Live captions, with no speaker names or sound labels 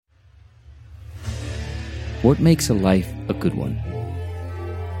What makes a life a good one?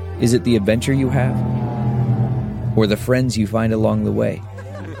 Is it the adventure you have? Or the friends you find along the way?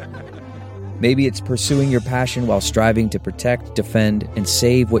 Maybe it's pursuing your passion while striving to protect, defend, and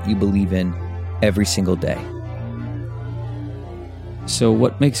save what you believe in every single day. So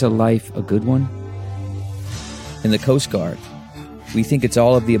what makes a life a good one? In the Coast Guard, we think it's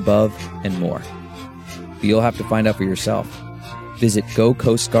all of the above and more. But you'll have to find out for yourself. Visit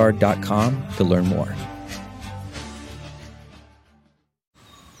gocoastguard.com to learn more.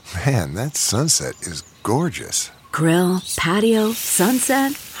 Man, that sunset is gorgeous. Grill, patio,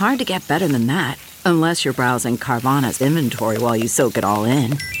 sunset. Hard to get better than that. Unless you're browsing Carvana's inventory while you soak it all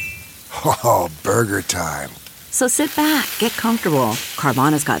in. Oh, burger time. So sit back, get comfortable.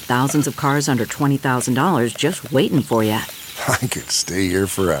 Carvana's got thousands of cars under $20,000 just waiting for you. I could stay here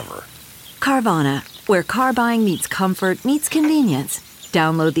forever. Carvana, where car buying meets comfort meets convenience.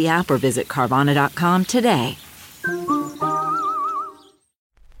 Download the app or visit Carvana.com today.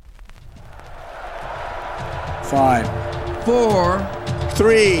 5, 4,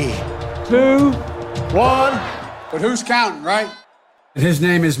 3, 2, 1. But who's counting, right? And his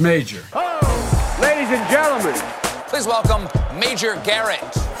name is Major. Oh, ladies and gentlemen, please welcome Major Garrett.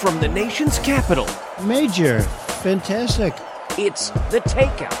 From the nation's capital. Major, fantastic. It's The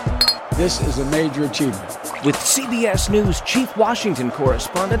Takeout. this is a major achievement. With CBS News Chief Washington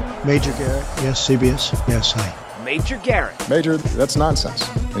Correspondent Major Garrett, yes, CBS, yes, hi. Major Garrett. Major, that's nonsense,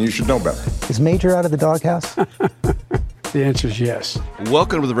 and you should know better. Is Major out of the doghouse? The answer is yes.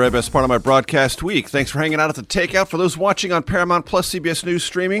 Welcome to the very best part of my broadcast week. Thanks for hanging out at the Takeout. For those watching on Paramount Plus CBS News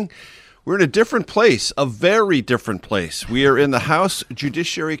streaming, we're in a different place, a very different place. We are in the House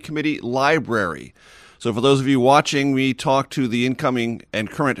Judiciary Committee library. So for those of you watching, we talked to the incoming and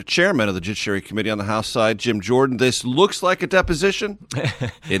current chairman of the Judiciary Committee on the House side, Jim Jordan. This looks like a deposition.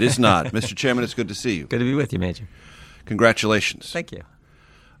 It is not. Mr. Chairman, it's good to see you. Good to be with you, Major. Congratulations. Thank you.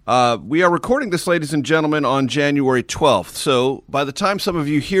 We are recording this, ladies and gentlemen, on January 12th. So by the time some of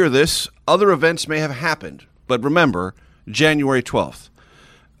you hear this, other events may have happened. But remember, January 12th.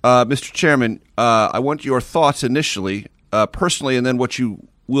 Mr. Chairman, I want your thoughts initially, personally, and then what you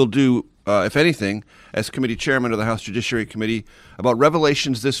will do, if anything, as committee chairman of the House Judiciary Committee, about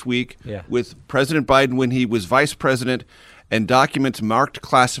revelations this week with President Biden when he was vice president and documents marked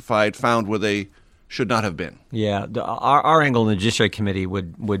classified found where they should not have been. Yeah, our angle in the Judiciary Committee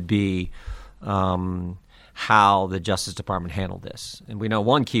would be how the Justice Department handled this. And we know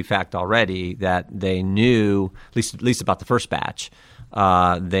one key fact already, that they knew, at least about the first batch,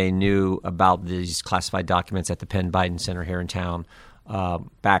 they knew about these classified documents at the Penn Biden Center here in town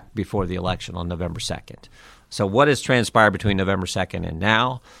back before the election on November 2nd. So what has transpired between November 2nd and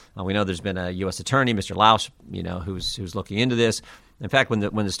now? We know there's been a U.S. attorney, Mr. Lausch, who's looking into this. In fact, when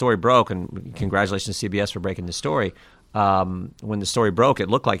the story broke, and congratulations to CBS for breaking the story, when the story broke, it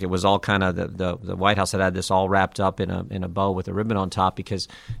looked like it was all kind of the White House had this all wrapped up in a bow with a ribbon on top because,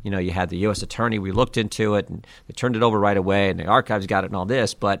 you had the U.S. attorney. We looked into it, and they turned it over right away, and the archives got it and all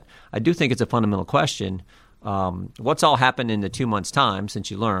this. But I do think it's a fundamental question. What's all happened in the 2 months' time since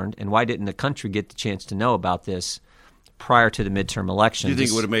you learned, and why didn't the country get the chance to know about this prior to the midterm election? Do you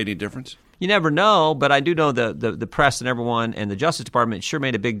think it would have made any difference? You never know, but I do know the press and everyone and the Justice Department sure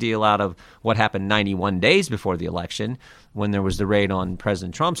made a big deal out of what happened 91 days before the election when there was the raid on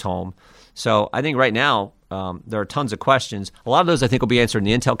President Trump's home. So I think right now there are tons of questions. A lot of those I think will be answered in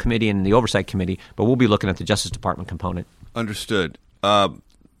the Intel Committee and in the Oversight Committee, but we'll be looking at the Justice Department component. Understood.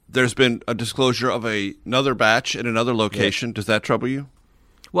 There's been a disclosure of another batch in another location. Yeah. Does that trouble you?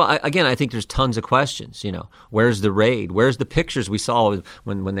 Well, I think there's tons of questions. Where's the raid? Where's the pictures we saw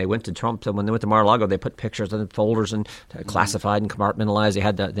when they went to Trump? When they went to Mar-a-Lago, they put pictures in folders and classified and compartmentalized. They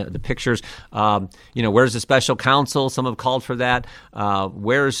had the pictures. Where's the special counsel? Some have called for that.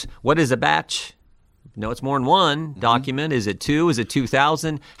 What is a batch? No, it's more than one document. Is it two? Is it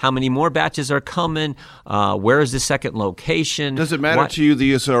 2,000? How many more batches are coming? Where is the second location? Does it matter to you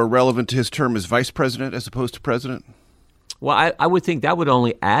these are relevant to his term as vice president as opposed to president? Well, I would think that would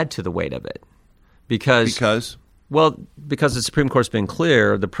only add to the weight of it. Because? Well, because the Supreme Court's been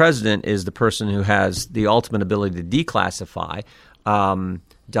clear, the president is the person who has the ultimate ability to declassify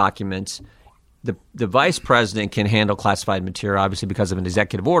documents. The vice president can handle classified material, obviously, because of an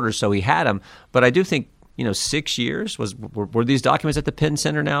executive order, so he had them. But I do think, 6 years? Were these documents at the Penn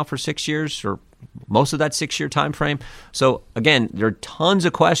Center now for 6 years or most of that 6-year time frame. So again, there are tons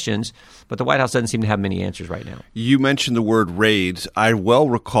of questions, but the White House doesn't seem to have many answers right now. You mentioned the word raids. I well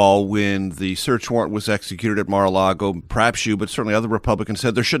recall when the search warrant was executed at Mar-a-Lago, perhaps you, but certainly other Republicans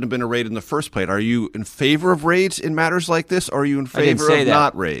said there shouldn't have been a raid in the first place. Are you in favor of raids in matters like this, or are you in favor of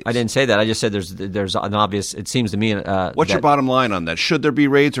not raids? I didn't say that. I just said there's an obvious, it seems to me. What's your bottom line on that? Should there be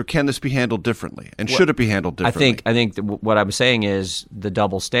raids, or can this be handled differently? And should it be handled differently? I think what I'm saying is the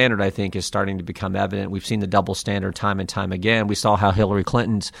double standard, I think, is starting to become evident. We've seen the double standard time and time again. We saw how Hillary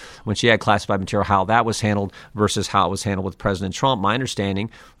Clinton's, when she had classified material, how that was handled versus how it was handled with President Trump. My understanding,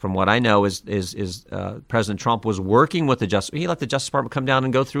 from what I know, is President Trump was working with the Justice. He let the Justice Department come down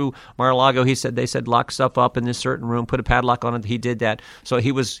and go through Mar-a-Lago. They said lock stuff up in this certain room, put a padlock on it. He did that. So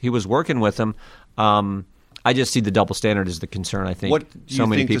he was working with them. I just see the double standard as the concern. I think what do you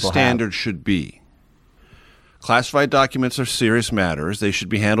think the standard should be? Classified documents are serious matters. They should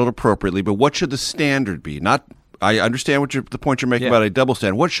be handled appropriately. But what should the standard be? I understand the point you're making about a double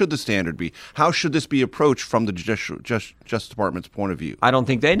standard. What should the standard be? How should this be approached from the Justice Department's point of view? I don't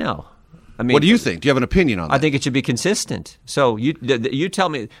think they know. I mean, what do you think? Do you have an opinion on that? I think it should be consistent. So you tell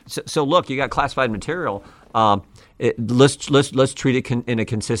me. So look, you got classified material. Let's treat it in a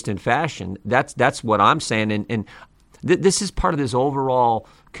consistent fashion. That's what I'm saying. And this is part of this overall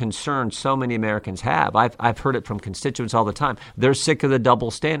concern so many Americans have. I've heard it from constituents all the time. They're sick of the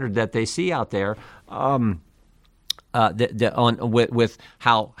double standard that they see out there. With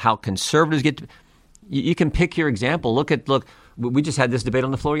how conservatives get. You can pick your example. Look. We just had this debate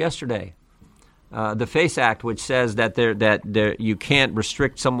on the floor yesterday. The FACE Act, which says that you can't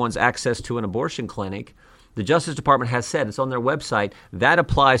restrict someone's access to an abortion clinic. The Justice Department has said, it's on their website, that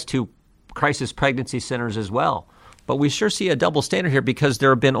applies to crisis pregnancy centers as well. But we sure see a double standard here because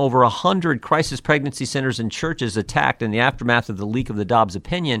there have been over 100 crisis pregnancy centers and churches attacked in the aftermath of the leak of the Dobbs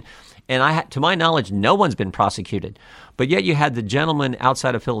opinion. And to my knowledge, no one's been prosecuted. But yet you had the gentleman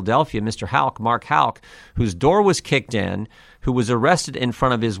outside of Philadelphia, Mr. Houck, Mark Houck, whose door was kicked in, who was arrested in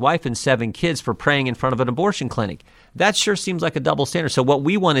front of his wife and 7 kids for praying in front of an abortion clinic. That sure seems like a double standard. So what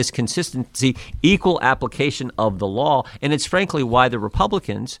we want is consistency, equal application of the law, and it's frankly why the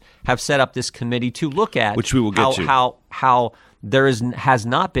Republicans have set up this committee to look at which we will get to. How there has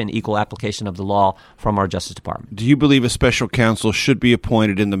not been equal application of the law from our Justice Department. Do you believe a special counsel should be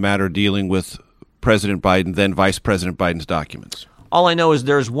appointed in the matter dealing with President Biden, then Vice President Biden's documents? All I know is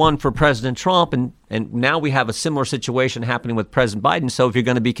there's one for President Trump, and now we have a similar situation happening with President Biden. So if you're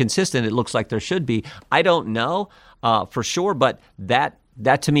going to be consistent, it looks like there should be. I don't know for sure, but that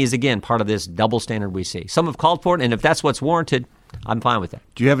to me is, again, part of this double standard we see. Some have called for it, and if that's what's warranted, I'm fine with that.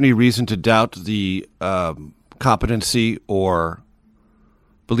 Do you have any reason to doubt the competency or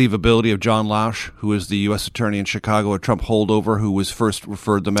believability of John Lausch, who is the U.S. Attorney in Chicago, a Trump holdover who was first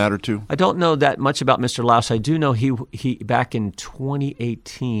referred the matter to? I don't know that much about Mr. Lausch. I do know he back in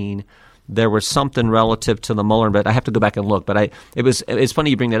 2018 there was something relative to the Mueller, but I have to go back and look. But it's funny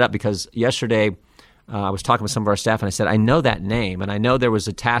you bring that up because yesterday I was talking with some of our staff and I said I know that name and I know there was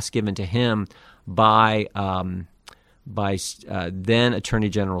a task given to him by then Attorney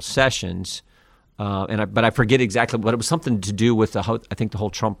General Sessions. But I forget exactly what it was. Something to do with the whole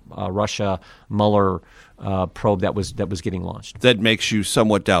Trump Russia Mueller probe that was getting launched. That makes you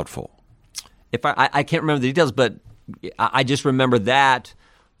somewhat doubtful. If I can't remember the details, but I just remember that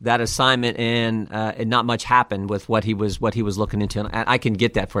assignment and not much happened with what he was looking into. And I can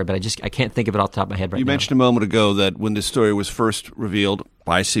get that for you, but I can't think of it off the top of my head right now. You mentioned a moment ago that when this story was first revealed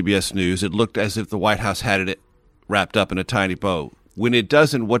by CBS News, it looked as if the White House had it wrapped up in a tiny bow. When it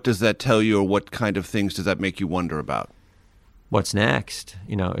doesn't, what does that tell you, or what kind of things does that make you wonder about? What's next?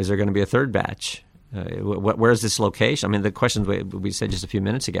 Is there going to be a third batch? Where's this location? I mean, the questions we said just a few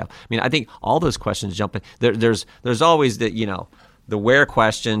minutes ago. I mean, I think all those questions jump in. There's always the where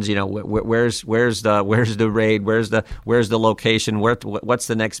questions. Where's the raid? Where's the location? What's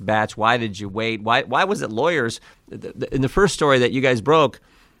the next batch? Why did you wait? Why was it lawyers? In the first story that you guys broke.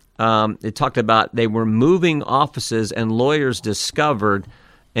 It talked about they were moving offices and lawyers discovered,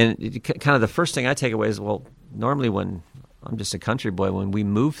 and kind of the first thing I take away is, well, normally when I'm just a country boy, when we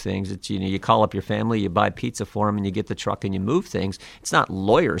move things, it's you call up your family, you buy pizza for them, and you get the truck and you move things. It's not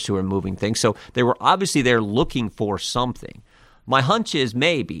lawyers who are moving things. So they were obviously there looking for something. My hunch is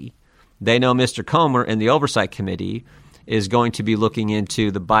maybe they know Mr. Comer and the Oversight Committee is going to be looking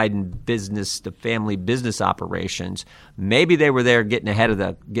into the Biden business, the family business operations. Maybe they were there getting ahead of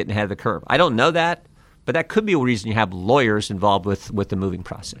the curve. I don't know that, but that could be a reason you have lawyers involved with the moving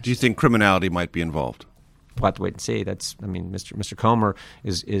process. Do you think criminality might be involved? we'll have to wait and see. Mr. Comer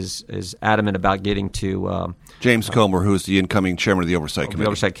is adamant about getting to James Comer, who is the incoming chairman of the Oversight Committee. The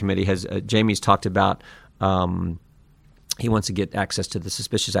Oversight Committee has Jamie's talked about. He wants to get access to the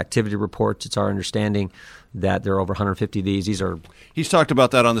suspicious activity reports. It's our understanding that there are over 150 of these. He's talked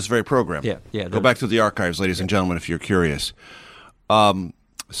about that on this very program. Yeah. Go back to the archives, ladies and gentlemen, if you're curious.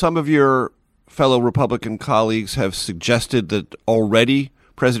 Some of your fellow Republican colleagues have suggested that already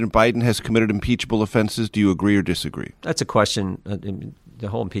President Biden has committed impeachable offenses. Do you agree or disagree? That's a question. The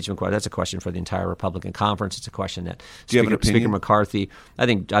whole impeachment question. That's a question for the entire Republican conference. It's a question that Speaker McCarthy. I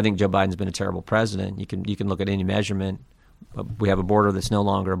think Joe Biden's been a terrible president. You can look at any measurement. We have a border that's no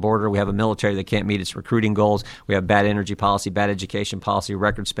longer a border. We have a military that can't meet its recruiting goals. We have bad energy policy, bad education policy,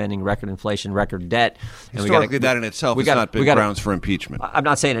 record spending, record inflation, record debt. And historically, that in itself is not big grounds for impeachment. I'm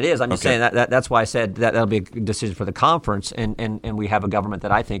not saying it is. I'm just saying that's why I said that'll be a decision for the conference. And we have a government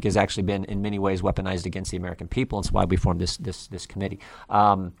that I think has actually been in many ways weaponized against the American people. And that's why we formed this committee.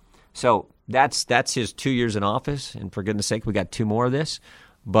 So that's his 2 years in office. And for goodness sake, we got 2 more of this.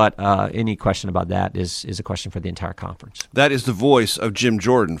 But any question about that is a question for the entire conference. That is the voice of Jim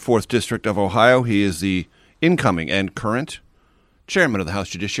Jordan, 4th District of Ohio. He is the incoming and current chairman of the House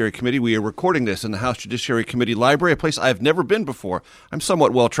Judiciary Committee. We are recording this in the House Judiciary Committee Library, a place I've never been before. I'm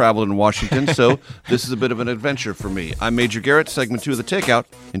somewhat well-traveled in Washington, so this is a bit of an adventure for me. I'm Major Garrett, segment 2 of The Takeout,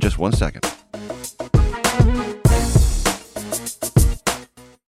 in just 1 second.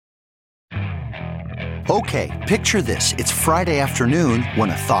 Okay, picture this. It's Friday afternoon when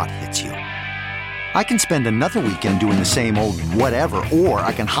a thought hits you. I can spend another weekend doing the same old whatever, or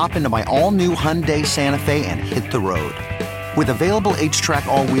I can hop into my all-new Hyundai Santa Fe and hit the road. With available H-Track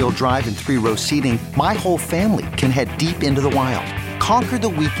all-wheel drive and 3-row seating, my whole family can head deep into the wild. Conquer the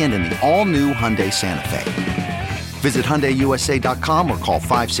weekend in the all-new Hyundai Santa Fe. Visit HyundaiUSA.com or call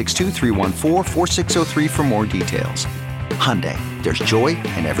 562-314-4603 for more details. Hyundai, there's joy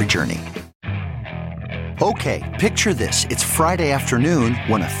in every journey. Okay, picture this. It's Friday afternoon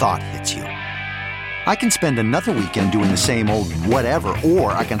when a thought hits you. I can spend another weekend doing the same old whatever,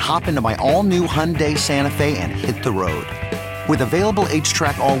 or I can hop into my all-new Hyundai Santa Fe and hit the road. With available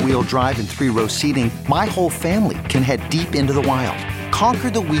H-Track all-wheel drive and 3-row seating, my whole family can head deep into the wild. Conquer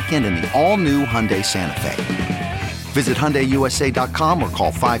the weekend in the all-new Hyundai Santa Fe. Visit HyundaiUSA.com or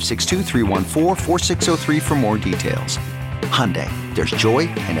call 562-314-4603 for more details. Hyundai, there's joy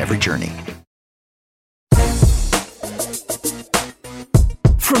in every journey.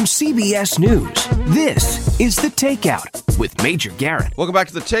 From CBS News, this is The Takeout with Major Garrett. Welcome back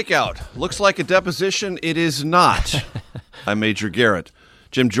to The Takeout. Looks like a deposition. It is not. I'm Major Garrett.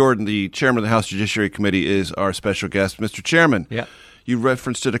 Jim Jordan, the chairman of the House Judiciary Committee, is our special guest. Mr. Chairman, you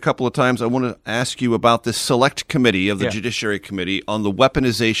referenced it a couple of times. I want to ask you about this select committee of the Judiciary Committee on the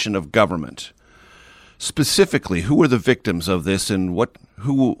weaponization of government. Specifically, who are the victims of this, and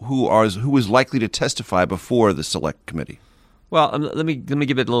who is likely to testify before the select committee? Well, let me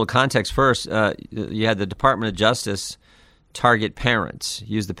give it a little context first. You had the Department of Justice target parents,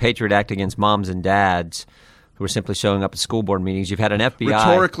 use the Patriot Act against moms and dads who were simply showing up at school board meetings. You've had an FBI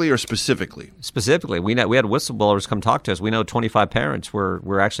rhetorically or specifically. Specifically, we had whistleblowers come talk to us. We know 25 parents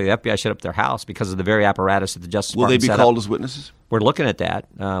were actually the FBI shut up their house because of the very apparatus that the Justice Department set up. Will they be called as witnesses? We're looking at that.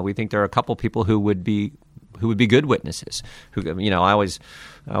 We think there are a couple people who would be good witnesses. I always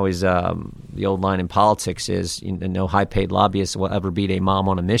the old line in politics is no high-paid lobbyist will ever beat a mom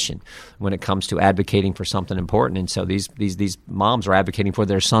on a mission when it comes to advocating for something important. And so these moms are advocating for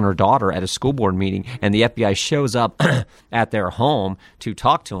their son or daughter at a school board meeting, and the FBI shows up at their home to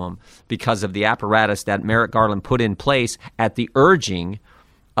talk to them because of the apparatus that Merrick Garland put in place at the urging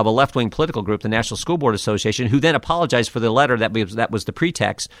of a left-wing political group, the National School Board Association, who then apologized for the letter that was the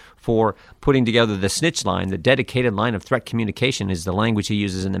pretext for putting together the snitch line. The dedicated line of threat communication is the language he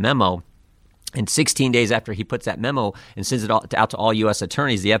uses in the memo. And 16 days after he puts that memo and sends it out to all U.S.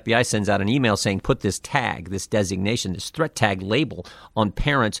 attorneys, the FBI sends out an email saying, put this tag, this designation, this threat tag label on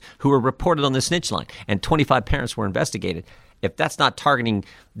parents who were reported on the snitch line. And 25 parents were investigated. If that's not targeting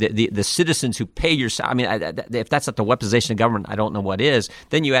the citizens who pay your salary, if that's not the weaponization of government, I don't know what is.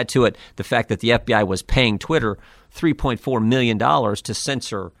 Then you add to it the fact that the FBI was paying Twitter $3.4 million to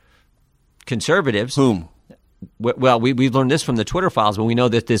censor conservatives. Whom? Well, we've learned this from the Twitter files, but we know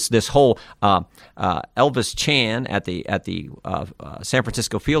that this whole Elvis Chan at the San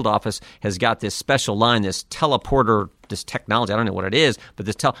Francisco field office has got this special line, this teleporter, this technology. I don't know what it is,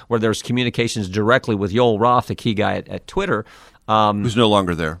 but where there's communications directly with Yoel Roth, the key guy at Twitter. Who's no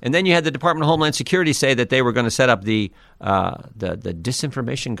longer there. And then you had the Department of Homeland Security say that they were going to set up the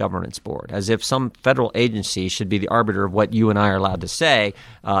Disinformation Governance Board, as if some federal agency should be the arbiter of what you and I are allowed to say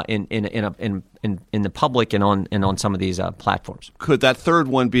in the public and on some of these platforms. Could that third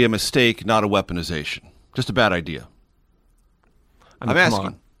one be a mistake, not a weaponization? Just a bad idea. I'm asking.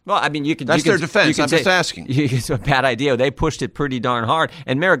 On. Well, I mean, That's their defense. I'm just asking. It's a bad idea. They pushed it pretty darn hard.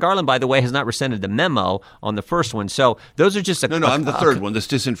 And Merrick Garland, by the way, has not rescinded the memo on the first one. So those are just I'm the third one, this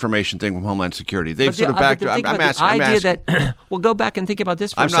disinformation thing from Homeland Security. They've sort of backed up. I'm asking. Well, go back and think about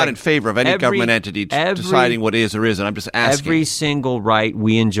this for a second. I'm not in favor of any government entity deciding what is or isn't. I'm just asking. Every single right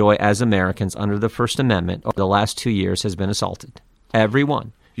we enjoy as Americans under the First Amendment over the last 2 years has been assaulted. Every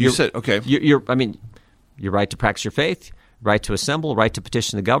one. You said, okay. Your right to practice your faith, right to assemble, right to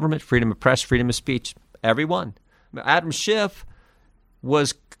petition the government, freedom of press, freedom of speech, everyone. Adam Schiff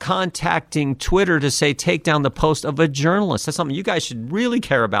was contacting Twitter to say take down the post of a journalist. That's something you guys should really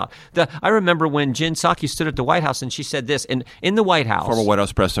care about. I remember when Jen Psaki stood at the White House and she said this, in the White House. Former White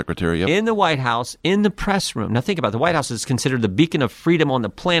House press secretary, yep. In the White House, in the press room. Now think about it. The White House is considered the beacon of freedom on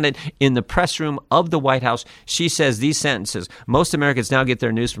the planet. In the press room of the White House, she says these sentences. Most Americans now get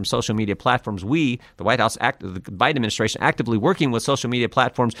their news from social media platforms. We, the White House, the Biden administration, actively working with social media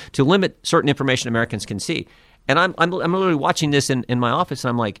platforms to limit certain information Americans can see. And I'm literally watching this in my office, and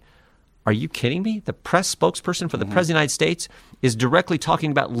I'm like, are you kidding me? The press spokesperson for the President of the United States is directly talking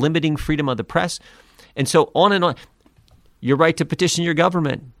about limiting freedom of the press. And so on and on. Your right to petition your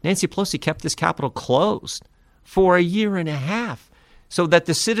government. Nancy Pelosi kept this Capitol closed for a year and a half so that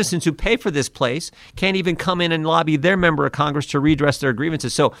the citizens who pay for this place can't even come in and lobby their member of Congress to redress their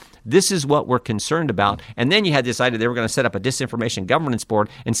grievances. So this is what we're concerned about. And then you had this idea they were going to set up a disinformation governance board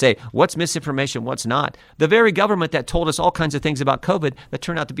and say what's misinformation, what's not. The very government that told us all kinds of things about COVID that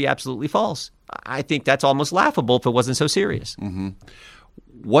turned out to be absolutely false. I think that's almost laughable if it wasn't so serious. Mm-hmm.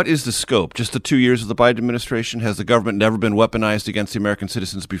 What is the scope? Just the 2 years of the Biden administration? Has the government never been weaponized against the American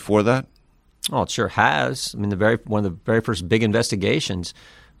citizens before that? Oh, it sure has. I mean, one of the very first big investigations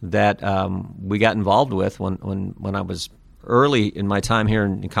that we got involved with when I was early in my time here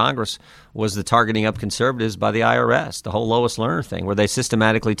in Congress was the targeting of conservatives by the IRS, the whole Lois Lerner thing, where they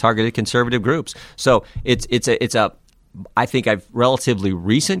systematically targeted conservative groups. So it's a I think a relatively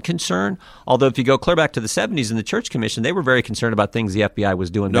recent concern. Although if you go clear back to the 70s in the Church Commission, they were very concerned about things the FBI was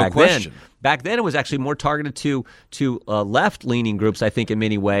doing back then. Back then, it was actually more targeted to left-leaning groups, I think, in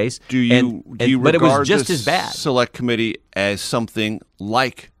many ways. Do you but it was regard just this as bad. Select Committee as something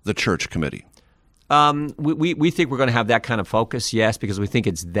like the Church Committee? We think we're going to have that kind of focus, yes, because we think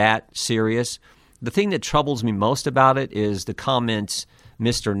it's that serious. The thing that troubles me most about it is the comments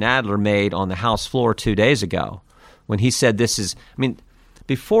Mr. Nadler made on the House floor 2 days ago, when he said this is,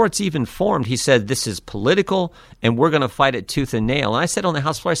 before it's even formed, he said this is political and we're going to fight it tooth and nail. And I said on the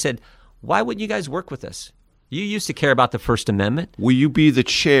House floor, I said, why wouldn't you guys work with us? You used to care about the First Amendment. Will you be the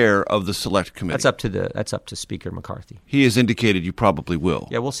chair of the Select Committee? That's up to Speaker McCarthy. He has indicated you probably will.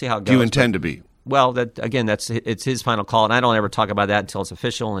 Yeah, we'll see how it goes. Do you intend to be? Well, it's his final call, and I don't ever talk about that until it's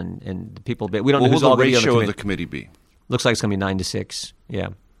official and people. We don't know who's all already on the committee. What will the ratio of the committee be? Looks like it's going to be 9-6. Yeah.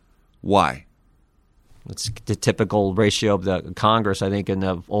 Why? It's the typical ratio of the Congress. I think in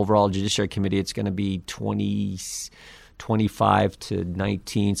the overall Judiciary Committee, it's going to be 25 to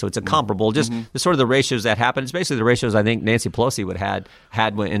 19. So it's a comparable. Just the sort of the ratios that happen. It's basically the ratios I think Nancy Pelosi would had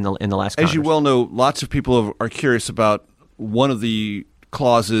in the last Congress. As you well know, lots of people are curious about one of the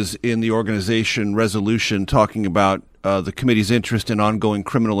clauses in the organization resolution talking about the committee's interest in ongoing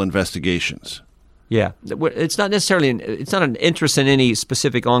criminal investigations. Yeah, it's not an interest in any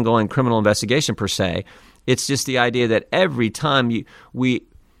specific ongoing criminal investigation per se. It's just the idea that every time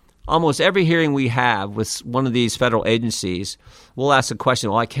almost every hearing we have with one of these federal agencies, we'll ask a question,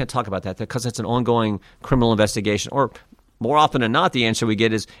 well, I can't talk about that because it's an ongoing criminal investigation. Or more often than not, the answer we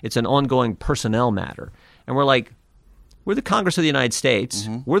get is it's an ongoing personnel matter. And we're like, we're the Congress of the United States.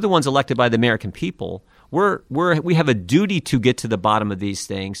 We're the ones elected by the American people. We have a duty to get to the bottom of these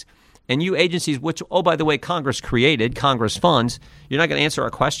things. And you agencies, which, oh, by the way, Congress created, Congress funds, you're not going to answer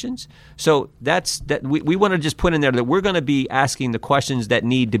our questions? So we want to just put in there that we're going to be asking the questions that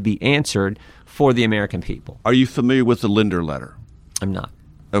need to be answered for the American people. Are you familiar with the Linder letter? I'm not.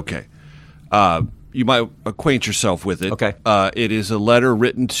 Okay. You might acquaint yourself with it. Okay. It is a letter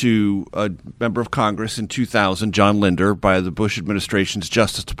written to a member of Congress in 2000, John Linder, by the Bush administration's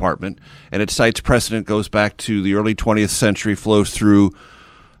Justice Department. And it cites precedent, goes back to the early 20th century, flows through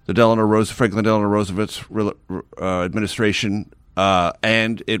the Franklin Delano Roosevelt's administration,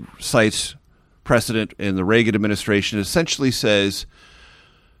 and it cites precedent in the Reagan administration. It essentially says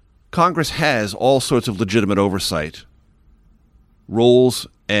Congress has all sorts of legitimate oversight roles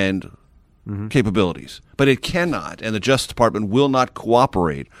and capabilities. But it cannot, and the Justice Department will not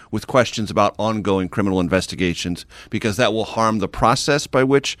cooperate with questions about ongoing criminal investigations because that will harm the process by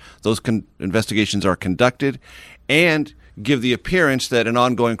which those investigations are conducted and give the appearance that an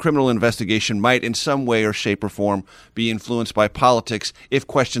ongoing criminal investigation might in some way or shape or form be influenced by politics if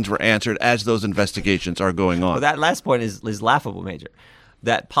questions were answered as those investigations are going on. Well, that last point is laughable, Major.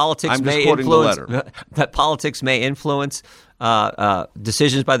 That politics I'm may just quoting influence the letter. That politics may influence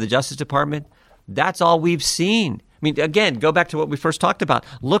decisions by the Justice Department. That's all we've seen. I mean, again, go back to what we first talked about.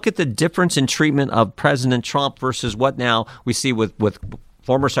 Look at the difference in treatment of President Trump versus what now we see with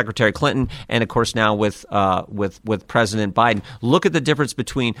former Secretary Clinton, and of course now with President Biden. Look at the difference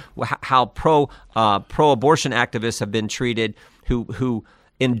between how pro-abortion activists have been treated, who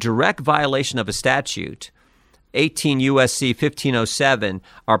in direct violation of a statute, 18 U.S.C. 1507,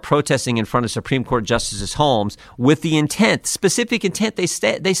 are protesting in front of Supreme Court justices' homes with the intent, specific intent. They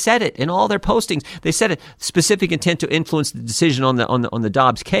said it in all their postings. They said it, specific intent to influence the decision on the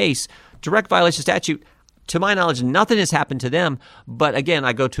Dobbs case. Direct violation statute. To my knowledge, nothing has happened to them. But again,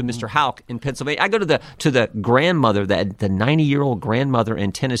 I go to Mr. Houck in Pennsylvania. I go to the grandmother, the 90-year-old grandmother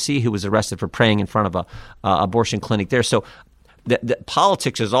in Tennessee who was arrested for praying in front of a abortion clinic there. So the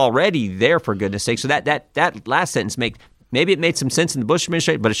politics is already there, for goodness sake. So that last sentence maybe it made some sense in the Bush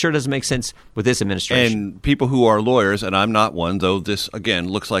administration, but it sure doesn't make sense with this administration. And people who are lawyers, and I'm not one, though this, again,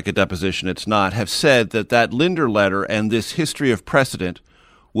 looks like a deposition, it's not, have said that Linder letter and this history of precedent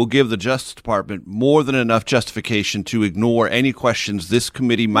will give the Justice Department more than enough justification to ignore any questions this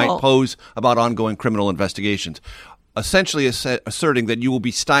committee might pose about ongoing criminal investigations, essentially asserting that you will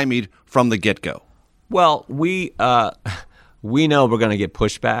be stymied from the get-go. Well, we know we're going to get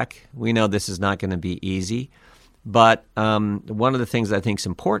pushback. We know this is not going to be easy. But one of the things I think is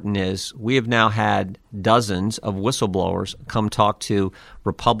important is we have now had dozens of whistleblowers come talk to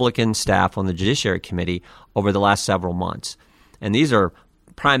Republican staff on the Judiciary Committee over the last several months. And these are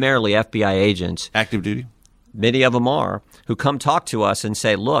primarily FBI agents. Active duty? Many of them are, who come talk to us and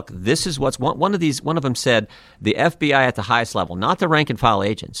say, look, this is what's one of them said the FBI at the highest level, not the rank and file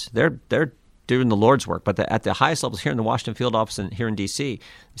agents. They're doing the Lord's work, but at the highest levels here in the Washington field office and here in D.C.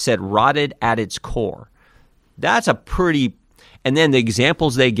 said rotted at its core. That's a pretty, and then the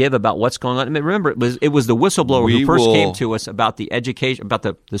examples they give about what's going on. I mean, remember, it was the whistleblower who first came to us about the education, about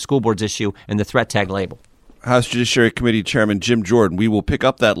the school board's issue and the threat tag label. House Judiciary Committee Chairman Jim Jordan. We will pick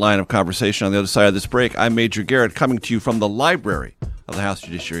up that line of conversation on the other side of this break. I'm Major Garrett, coming to you from the library of the House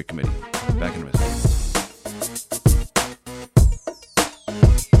Judiciary Committee. Back in a minute.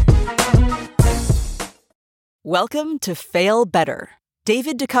 Welcome to Fail Better,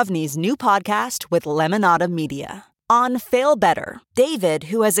 David Duchovny's new podcast with Lemonada Media. On Fail Better, David,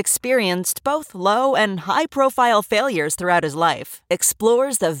 who has experienced both low and high-profile failures throughout his life,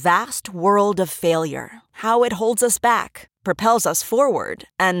 explores the vast world of failure, how it holds us back, propels us forward,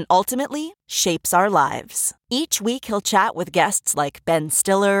 and ultimately shapes our lives. Each week he'll chat with guests like Ben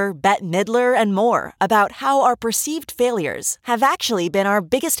Stiller, Bette Midler, and more about how our perceived failures have actually been our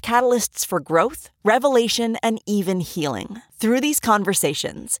biggest catalysts for growth, revelation, and even healing. Through these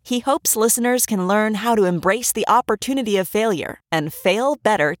conversations, he hopes listeners can learn how to embrace the opportunity of failure and fail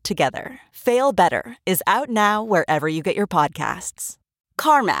better together. Fail Better is out now wherever you get your podcasts.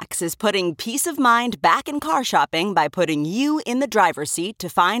 CarMax is putting peace of mind back in car shopping by putting you in the driver's seat to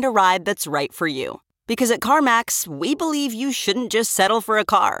find a ride that's right for you. Because at CarMax, we believe you shouldn't just settle for a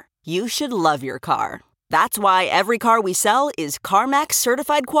car. You should love your car. That's why every car we sell is CarMax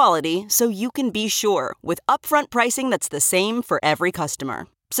certified quality, so you can be sure with upfront pricing that's the same for every customer.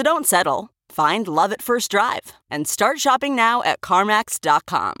 So don't settle. Find love at first drive and start shopping now at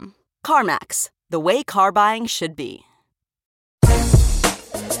CarMax.com. CarMax, the way car buying should be.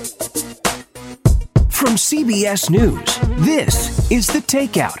 From CBS News, this is The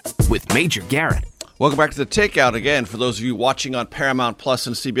Takeout with Major Garrett. Welcome back to The Takeout again. For those of you watching on Paramount Plus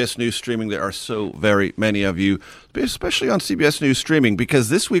and CBS News Streaming, there are so very many of you, especially on CBS News Streaming, because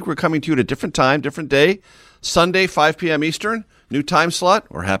this week we're coming to you at a different time, different day. Sunday, 5 p.m. Eastern, new time slot.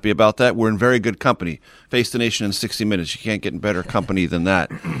 We're happy about that. We're in very good company. Face the Nation in 60 minutes. You can't get in better company than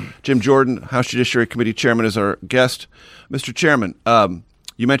that. Jim Jordan, House Judiciary Committee Chairman, is our guest. Mr. Chairman,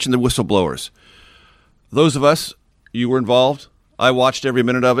 you mentioned the whistleblowers. Those of us, you were involved. I watched every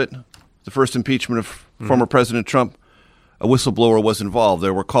minute of it. The first impeachment of former President Trump, a whistleblower was involved.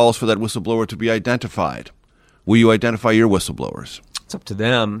 There were calls for that whistleblower to be identified. Will you identify your whistleblowers? It's up to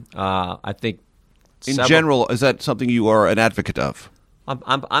them. I think in general, is that something you are an advocate of?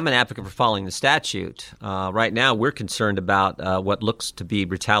 I'm an advocate for following the statute. Right now, we're concerned about what looks to be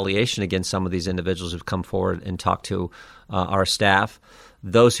retaliation against some of these individuals who've come forward and talked to our staff.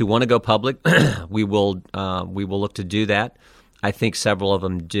 Those who want to go public, we will look to do that. I think several of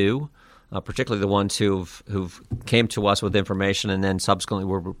them do, particularly the ones who've came to us with information and then subsequently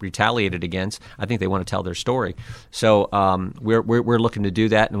were retaliated against. I think they want to tell their story. So we're looking to do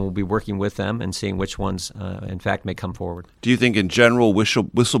that, and we'll be working with them and seeing which ones, in fact, may come forward. Do you think, in general,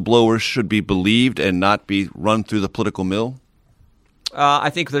 whistleblowers should be believed and not be run through the political mill?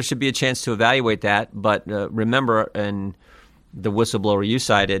 I think there should be a chance to evaluate that, but remember, and the whistleblower you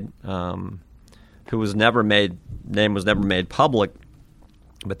cited, who was never made public,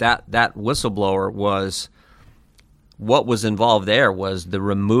 but that whistleblower was, what was involved there was the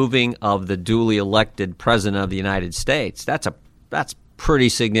removing of the duly elected president of the United States. That's pretty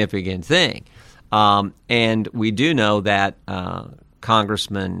significant thing, and we do know that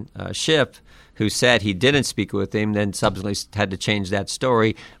Congressman Schiff, who said he didn't speak with him, then subsequently had to change that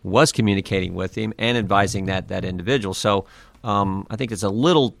story, was communicating with him and advising that individual. So I think it's a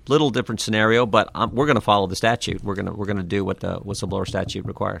little different scenario, but we're going to follow the statute. We're going to do what the whistleblower statute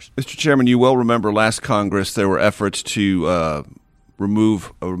requires. Mr. Chairman, you well remember last Congress there were efforts to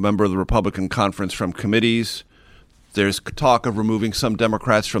remove a member of the Republican conference from committees. There's talk of removing some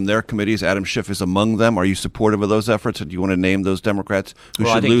Democrats from their committees. Adam Schiff is among them. Are you supportive of those efforts, or do you want to name those Democrats who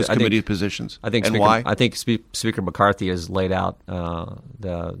should lose committee positions? Why? I think Speaker McCarthy has laid out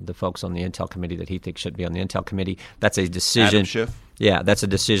the folks on the Intel Committee that he thinks should be on the Intel Committee. That's a decision. Adam Schiff? Yeah, that's a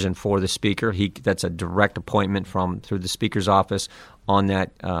decision for the Speaker. That's a direct appointment through the Speaker's office on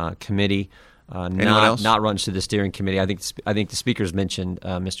that committee. Not runs to the steering committee. I think the speakers mentioned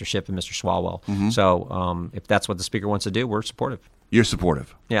Mr. Schiff and Mr. Swalwell. Mm-hmm. So if that's what the speaker wants to do, we're supportive. You're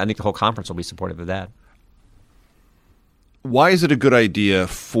supportive? Yeah, I think the whole conference will be supportive of that. Why is it a good idea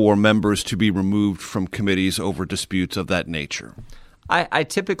for members to be removed from committees over disputes of that nature? I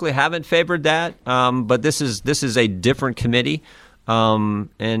typically haven't favored that, but this is a different committee,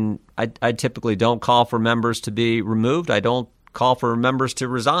 and I typically don't call for members to be removed. I don't call for members to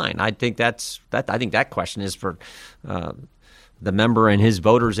resign. I think I think that question is for the member and his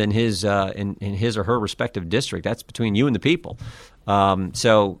voters in his or her respective district. That's between you and the people.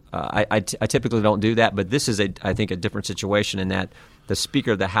 So I typically don't do that. But this is I think a different situation in that the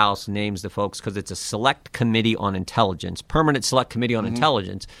Speaker of the House names the folks because it's a select committee on intelligence, permanent select committee on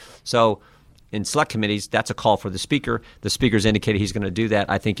intelligence. So in select committees, that's a call for the Speaker. The Speaker's indicated he's going to do that.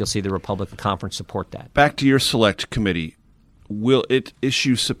 I think you'll see the Republican conference support that. Back to your select committee. Will it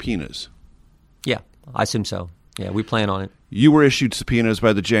issue subpoenas? Yeah, I assume so. Yeah, we plan on it. You were issued subpoenas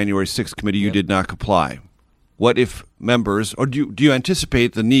by the January 6th committee. You did not comply. What if members, or do you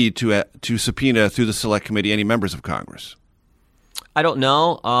anticipate the need to subpoena through the select committee any members of Congress? I don't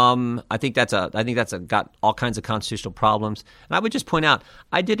know. I think that's got all kinds of constitutional problems. And I would just point out,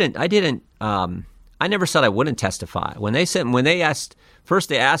 I never said I wouldn't testify. When they asked. First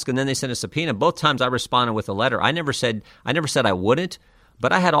they asked, and then they sent a subpoena. Both times I responded with a letter. I never said I wouldn't,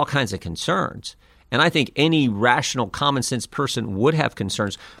 but I had all kinds of concerns. And I think any rational, common sense person would have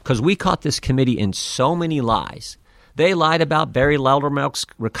concerns because we caught this committee in so many lies. They lied about Barry Loudermilk's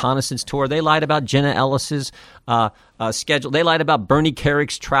reconnaissance tour. They lied about Jenna Ellis's schedule. They lied about Bernie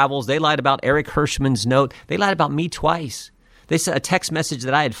Kerrick's travels. They lied about Eric Hirschman's note. They lied about me twice. They sent a text message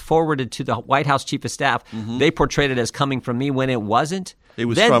that I had forwarded to the White House Chief of Staff. Mm-hmm. They portrayed it as coming from me when it wasn't. It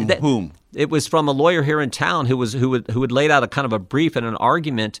was from whom? It was from a lawyer here in town who had laid out a kind of a brief and an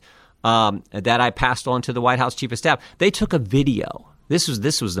argument that I passed on to the White House Chief of Staff. They took a video. This was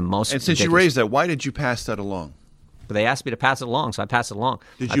the most. And since ridiculous. You raised that, why did you pass that along? But they asked me to pass it along, so I passed it along.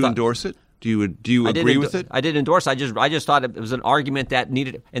 Did you endorse it? Do you agree with it? I did endorse. I just thought it was an argument that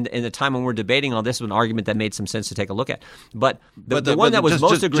needed in the time when we're debating all this was an argument that made some sense to take a look at. But the one that was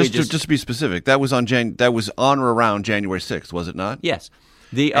most egregious. Just to be specific, that was on or around January 6th, was it not? Yes.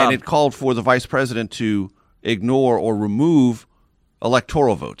 And it called for the vice president to ignore or remove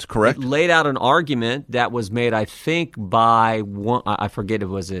electoral votes, correct? It laid out an argument that was made, I think, by one. I forget,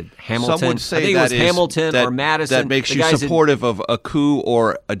 was it Hamilton? Some would say I think it was Hamilton or Madison. That makes you supportive of a coup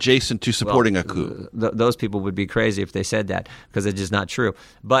or adjacent to supporting a coup. Those people would be crazy if they said that because it's just not true.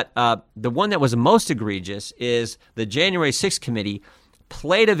 But the one that was most egregious is the January 6th committee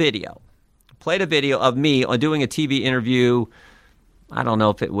played a video of me on doing a TV interview. I don't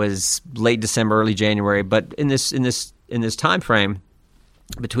know if it was late December, early January, but in this time frame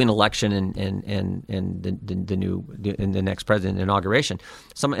between election and the next president inauguration,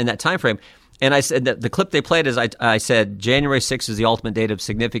 in that time frame, and I said that the clip they played is I said January 6th is the ultimate date of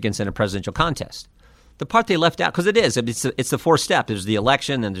significance in a presidential contest. The part they left out, because it's the fourth step. There's the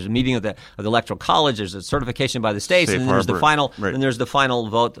election, and there's a meeting of the Electoral College. There's a certification by the states, and then there's the final. Right. Then there's the final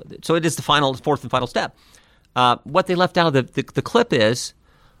vote. So it is the fourth and final step. What they left out of the clip is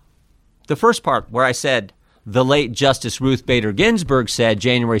the first part where I said the late Justice Ruth Bader Ginsburg said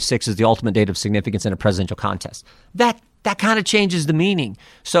January 6th is the ultimate date of significance in a presidential contest. That kind of changes the meaning.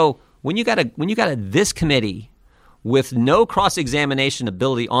 So when you got this committee with no cross-examination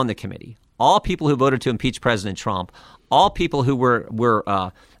ability on the committee, all people who voted to impeach President Trump, all people who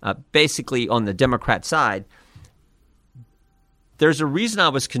were basically on the Democrat side, there's a reason I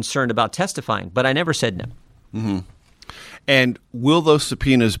was concerned about testifying, but I never said no. Mm-hmm. And will those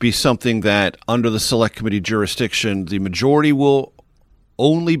subpoenas be something that, under the Select Committee jurisdiction, the majority will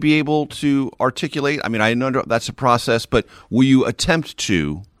only be able to articulate? I mean, I know that's a process, but will you attempt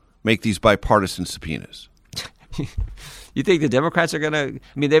to make these bipartisan subpoenas? You think the Democrats are going to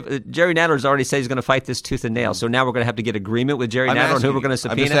 – I mean, Jerry Nadler has already said he's going to fight this tooth and nail. So now we're going to have to get agreement with Jerry Nadler on who we're going to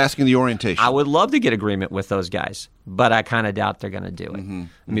subpoena. I'm just asking the orientation. I would love to get agreement with those guys, but I kind of doubt they're going to do it. Mm-hmm.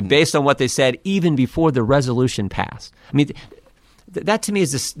 I mean, based on what they said even before the resolution passed. I mean, that to me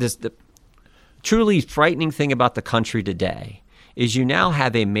is the truly frightening thing about the country today is you now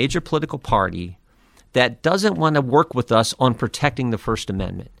have a major political party that doesn't want to work with us on protecting the First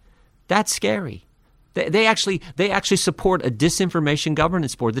Amendment. That's scary. They actually support a disinformation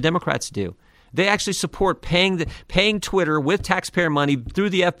governance board. The Democrats do. They actually support paying Twitter with taxpayer money through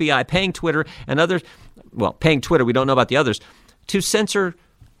the FBI, paying Twitter and others. Well, paying Twitter, we don't know about the others, to censor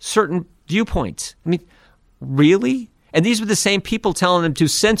certain viewpoints. I mean, really? And these were the same people telling them to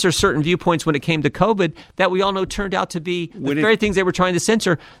censor certain viewpoints when it came to COVID that we all know turned out to be the very things they were trying to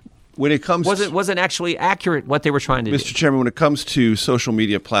censor. When it comes wasn't actually accurate what they were trying to do. Mr. Chairman, when it comes to social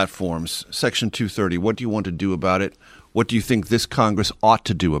media platforms, Section 230, what do you want to do about it? What do you think this Congress ought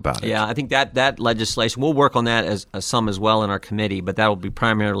to do about it? Yeah, I think that legislation, we'll work on that as some as well in our committee, but that will be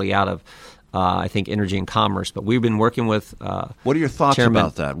primarily out of, I think, Energy and Commerce. But we've been working with what are your thoughts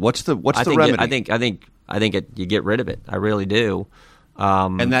about that? What's the remedy? I think you get rid of it. I really do.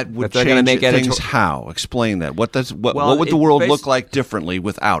 And that would change things how? Explain that. What would the world look like differently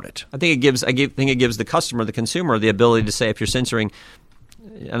without it? I think it gives the customer, the consumer, the ability to say if you're censoring,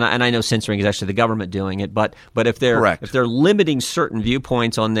 and I know censoring is actually the government doing it, but if they're limiting certain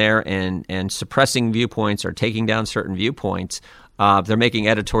viewpoints on there and suppressing viewpoints or taking down certain viewpoints, if they're making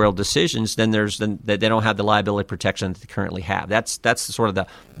editorial decisions, then they don't have the liability protection that they currently have. That's sort of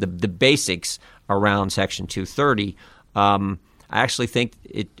the basics around Section 230. I actually think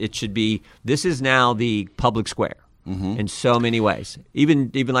it should be. This is now the public square in so many ways. Even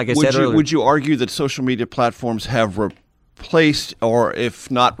like I said earlier. Would you argue that social media platforms have replaced, or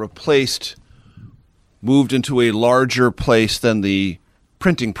if not replaced, moved into a larger place than the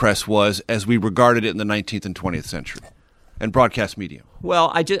printing press was as we regarded it in the 19th and 20th century, and broadcast media?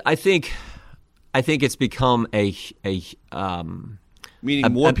 Well, I think it's become meaning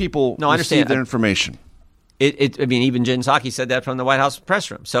more people receive their information. I mean, even Jen Psaki said that from the White House press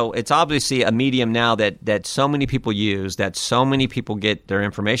room. So it's obviously a medium now that so many people use, that so many people get their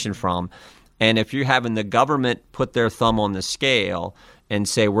information from. And if you're having the government put their thumb on the scale and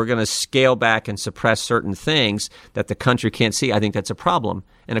say we're going to scale back and suppress certain things that the country can't see, I think that's a problem.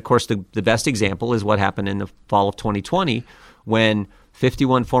 And, of course, the best example is what happened in the fall of 2020 when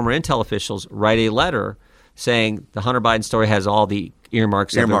 51 former intel officials write a letter saying the Hunter Biden story has all the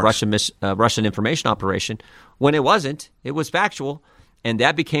earmarks of a Russian information operation, when it wasn't. It was factual, and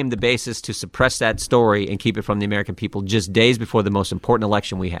that became the basis to suppress that story and keep it from the American people just days before the most important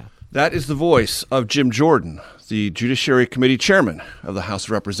election we have. That is the voice of Jim Jordan, the Judiciary Committee Chairman of the House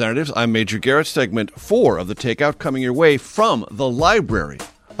of Representatives. I'm Major Garrett, segment 4 of The Takeout, coming your way from the library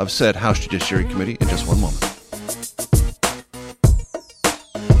of said House Judiciary Committee in just one moment.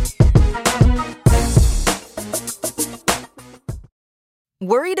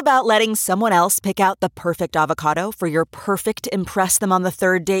 Worried about letting someone else pick out the perfect avocado for your perfect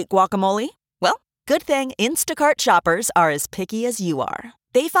impress-them-on-the-third-date guacamole? Well, good thing Instacart shoppers are as picky as you are.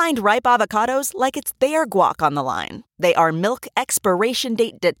 They find ripe avocados like it's their guac on the line. They are milk expiration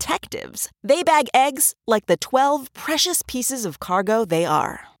date detectives. They bag eggs like the 12 precious pieces of cargo they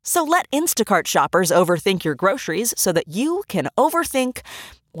are. So let Instacart shoppers overthink your groceries so that you can overthink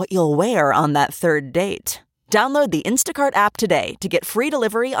what you'll wear on that third date. Download the Instacart app today to get free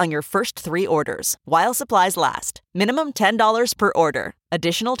delivery on your first 3 orders, while supplies last. Minimum $10 per order.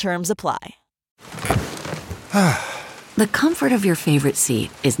 Additional terms apply. The comfort of your favorite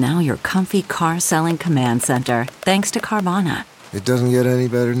seat is now your comfy car selling command center, thanks to Carvana. It doesn't get any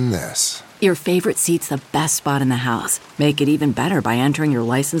better than this. Your favorite seat's the best spot in the house. Make it even better by entering your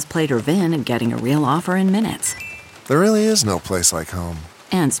license plate or VIN and getting a real offer in minutes. There really is no place like home.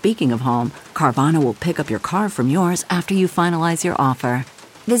 And speaking of home, Carvana will pick up your car from yours after you finalize your offer.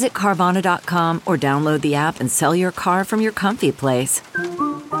 Visit Carvana.com or download the app and sell your car from your comfy place.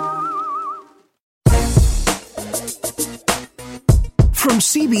 From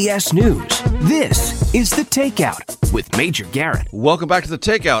CBS News, this is The Takeout with Major Garrett. Welcome back to The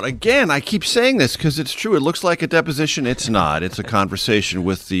Takeout. Again, I keep saying this because it's true. It looks like a deposition. It's not. It's a conversation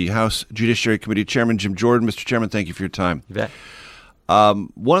with the House Judiciary Committee Chairman, Jim Jordan. Mr. Chairman, thank you for your time. You bet.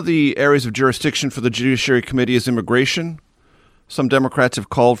 One of the areas of jurisdiction for the Judiciary Committee is immigration. Some Democrats have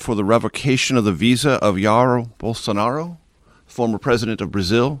called for the revocation of the visa of Jair Bolsonaro, former president of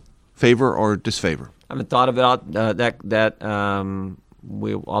Brazil. Favor or disfavor? I haven't thought about that.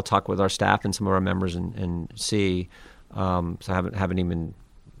 I'll talk with our staff and some of our members and see. So I haven't even,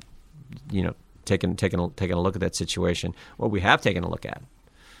 taken a look at that situation. What we have taken a look at,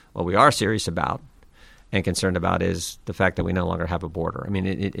 what we are serious about and concerned about, is the fact that we no longer have a border. I mean,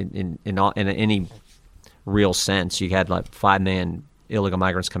 in any real sense, you had like 5 million illegal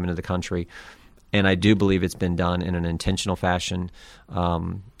migrants come into the country, and I do believe it's been done in an intentional fashion.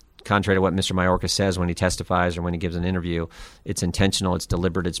 Contrary to what Mr. Mayorkas says when he testifies or when he gives an interview, it's intentional, it's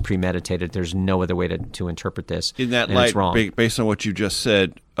deliberate, it's premeditated. There's no other way to interpret this. In that light, based on what you just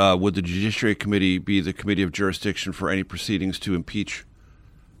said, would the Judiciary Committee be the committee of jurisdiction for any proceedings to impeach?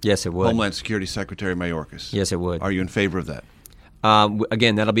 Yes, it would. Homeland Security Secretary Mayorkas? Yes, it would. Are you in favor of that?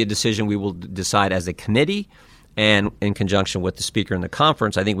 Again, that'll be a decision we will decide as a committee and in conjunction with the Speaker in the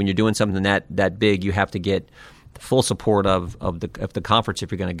conference. I think when you're doing something that big, you have to get the full support of the conference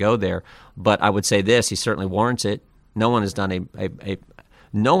if you're going to go there. But I would say this: he certainly warrants it. No one has done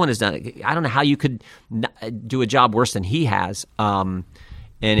no one has done it. I don't know how you could do a job worse than he has. And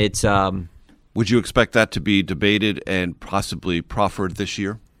it's. Would you expect that to be debated and possibly proffered this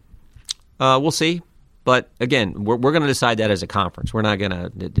year? We'll see. But again, we're going to decide that as a conference. We're not going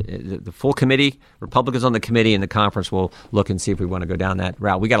to the full committee, Republicans on the committee, and the conference will look and see if we want to go down that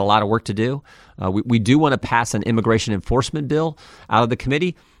route. We got a lot of work to do. We do want to pass an immigration enforcement bill out of the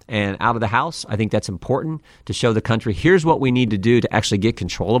committee and out of the House. I think that's important to show the country here's what we need to do to actually get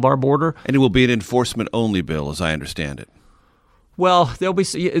control of our border. And it will be an enforcement-only bill, as I understand it. Well, there'll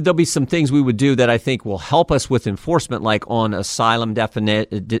be some things we would do that I think will help us with enforcement, like on asylum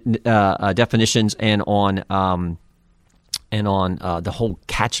definitions and on the whole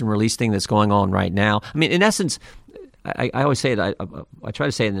catch and release thing that's going on right now. I mean, in essence, I always say it. I try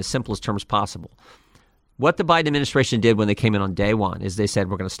to say it in the simplest terms possible. What the Biden administration did when they came in on day one is they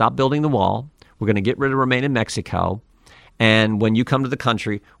said, we're going to stop building the wall. We're going to get rid of Remain in Mexico. And when you come to the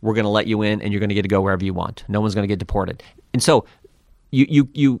country, we're going to let you in and you're going to get to go wherever you want. No one's going to get deported. And so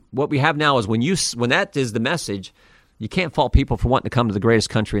you what we have now is when that is the message, you can't fault people for wanting to come to the greatest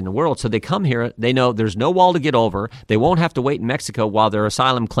country in the world. So they come here. They know there's no wall to get over. They won't have to wait in Mexico while their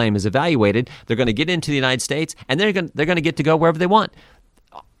asylum claim is evaluated. They're going to get into the United States, and they're going to get to go wherever they want.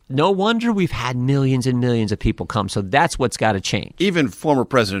 No wonder we've had millions and millions of people come. So that's what's got to change. Even former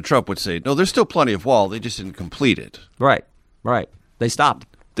President Trump would say, no, there's still plenty of wall. They just didn't complete it. Right. They stopped.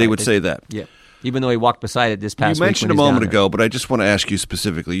 They would say that. Yeah. Even though he walked beside it this past week. You mentioned a moment ago, but I just want to ask you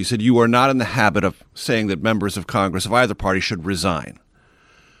specifically. You said you are not in the habit of saying that members of Congress of either party should resign.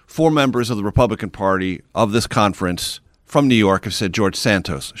 4 members of the Republican Party of this conference from New York have said George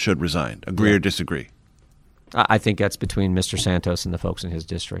Santos should resign. Agree or disagree? I think that's between Mr. Santos and the folks in his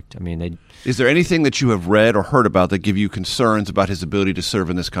district. I mean, is there anything that you have read or heard about that give you concerns about his ability to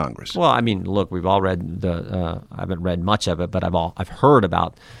serve in this Congress? Well, I mean, look, we've all read I haven't read much of it, but I've heard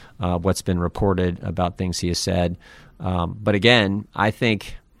about what's been reported about things he has said. But again, I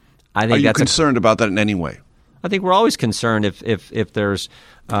think are you concerned about that in any way? I think we're always concerned if there's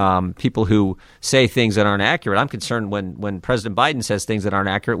people who say things that aren't accurate. I'm concerned when President Biden says things that aren't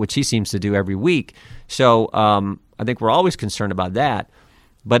accurate, which he seems to do every week. So I think we're always concerned about that.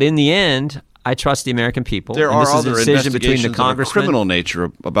 But in the end, I trust the American people. There are other investigations between the congressmen of a criminal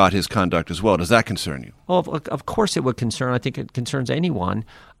nature about his conduct as well. Does that concern you? Well, of course it would concern. I think it concerns anyone.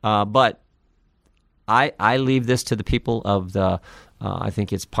 But I leave this to the people of the I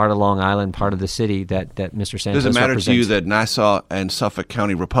think it's part of Long Island, part of the city that Mr. Santos represents. Does it matter to you that Nassau and Suffolk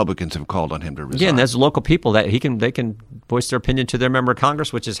County Republicans have called on him to resign? Again, that's local people that they can voice their opinion to their member of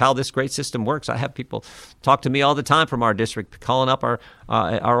Congress, which is how this great system works. I have people talk to me all the time from our district, calling up our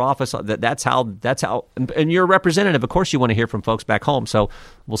office. That's how. And you're a representative. Of course, you want to hear from folks back home. So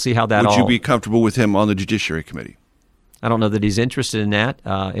we'll see how that. Would you be comfortable with him on the Judiciary Committee? I don't know that he's interested in that.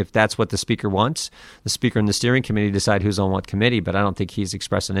 If that's what the Speaker wants, the Speaker and the steering committee decide who's on what committee. But I don't think he's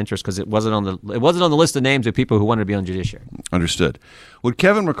expressed an interest because it wasn't on the list of names of people who wanted to be on judiciary. Understood. Would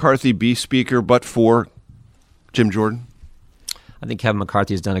Kevin McCarthy be Speaker but for Jim Jordan? I think Kevin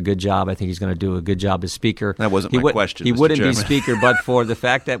McCarthy has done a good job. I think he's going to do a good job as Speaker. That wasn't my question. He Mr. wouldn't Chairman. be Speaker but for the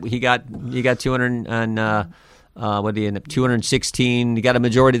fact that he got 200 and. What did he end up? 216. He got a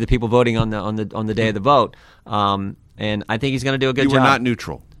majority of the people voting on the day of the vote, and I think he's going to do a good job. You were not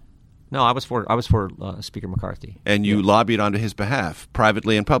neutral. No, I was for Speaker McCarthy, and you lobbied on his behalf,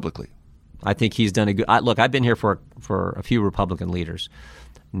 privately and publicly. I think he's done a good. Look, I've been here for a few Republican leaders.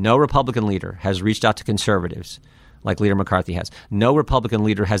 No Republican leader has reached out to conservatives like Leader McCarthy has. No Republican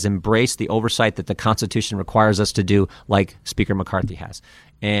leader has embraced the oversight that the Constitution requires us to do like Speaker McCarthy has,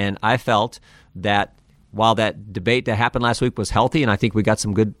 and I felt that. While that debate that happened last week was healthy, and I think we got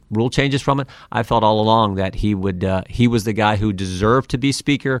some good rule changes from it, I felt all along that he was the guy who deserved to be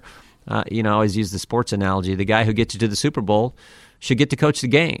Speaker. I always use the sports analogy. The guy who gets you to the Super Bowl should get to coach the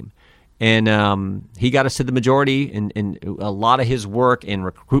game. And he got us to the majority, and a lot of his work in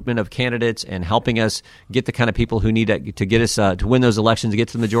recruitment of candidates and helping us get the kind of people who need to get us to win those elections to get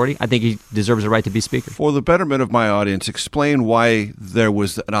to the majority. I think he deserves the right to be Speaker. For the betterment of my audience, explain why there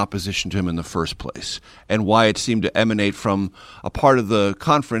was an opposition to him in the first place and why it seemed to emanate from a part of the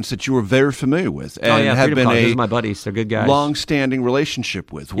conference that you were very familiar with and have been Those are my buddies. They're good guys. Long-standing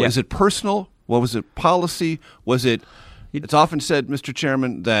relationship with. Was it personal? What was it? Policy? Was it? It's often said, Mr.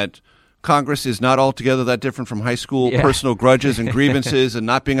 Chairman, that Congress is not altogether that different from high school, personal grudges and grievances and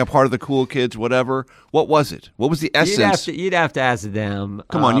not being a part of the cool kids, whatever. What was it? What was the essence? You'd have to ask them.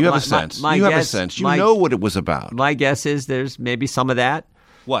 Come on, you have a sense. You have a sense. You know what it was about. My guess is there's maybe some of that.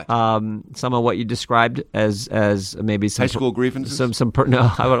 What? Some of what you described as maybe some high school grievances. I don't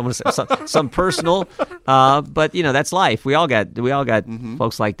want to say some personal. But that's life. We all got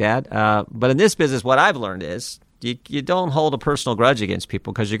folks like that. But in this business, what I've learned is. You don't hold a personal grudge against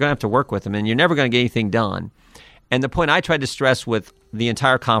people because you're going to have to work with them, and you're never going to get anything done. And the point I tried to stress with the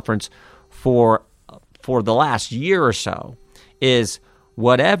entire conference for the last year or so is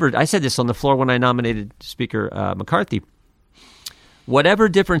whatever – I said this on the floor when I nominated Speaker McCarthy. Whatever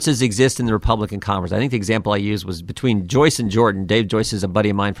differences exist in the Republican Conference, I think the example I used was between Joyce and Jordan. Dave Joyce is a buddy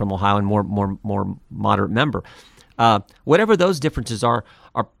of mine from Ohio and more moderate member. Whatever those differences are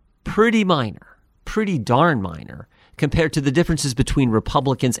pretty minor. Pretty darn minor compared to the differences between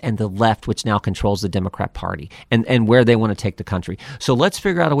Republicans and the left, which now controls the Democrat Party and where they want to take the country. So let's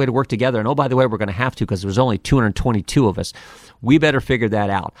figure out a way to work together. And by the way, we're going to have to because there's only 222 of us. We better figure that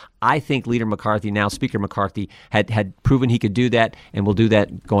out. I think Leader McCarthy, now Speaker McCarthy, had proven he could do that and will do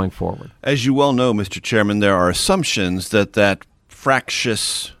that going forward. As you well know, Mr. Chairman, there are assumptions that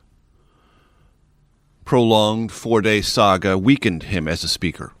fractious, prolonged 4-day saga weakened him as a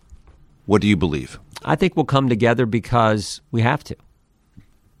speaker. What do you believe? I think we'll come together because we have to.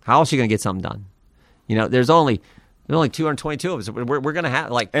 How else are you going to get something done? There's only 222 of us. We're going to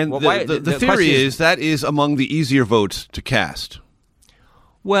have And the theory is that is among the easier votes to cast.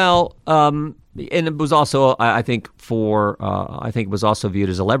 Well, and it was also I think it was also viewed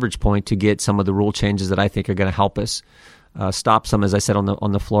as a leverage point to get some of the rule changes that I think are going to help us stop some. As I said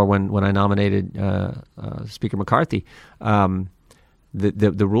on the floor when I nominated Speaker McCarthy.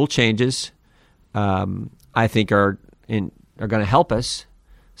 The rule changes, I think, are going to help us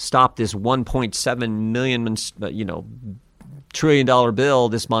stop this $1.7 trillion bill,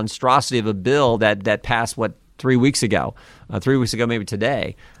 this monstrosity of a bill that passed 3 weeks ago, 3 weeks ago, maybe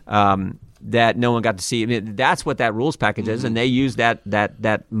today, that no one got to see. I mean, that's what that rules package is, and they use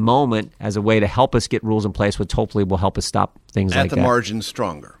that moment as a way to help us get rules in place, which hopefully will help us stop things like that. At the margin,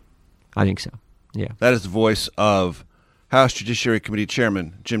 stronger. I think so. Yeah, that is the voice of House Judiciary Committee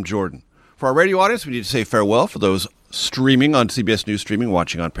Chairman Jim Jordan. For our radio audience, we need to say farewell for those streaming on CBS News Streaming,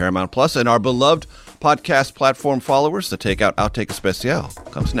 watching on Paramount Plus, and our beloved podcast platform followers. The Takeout Outtake Especial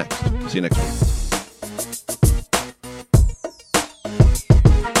comes next. See you next week.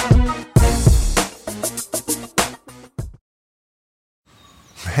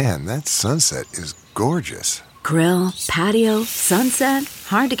 Man, that sunset is gorgeous. Grill, patio, sunset.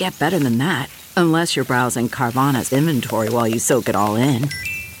 Hard to get better than that. Unless you're browsing Carvana's inventory while you soak it all in.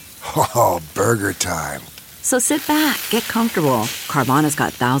 Oh, burger time. So sit back, get comfortable. Carvana's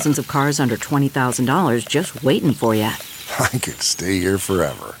got thousands of cars under $20,000 just waiting for you. I could stay here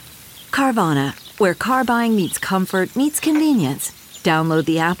forever. Carvana, where car buying meets comfort, meets convenience. Download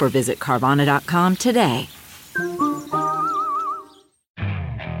the app or visit Carvana.com today.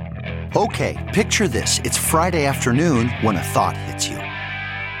 Okay, picture this. It's Friday afternoon when a thought hits you.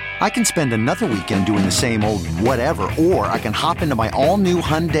 I can spend another weekend doing the same old whatever, or I can hop into my all-new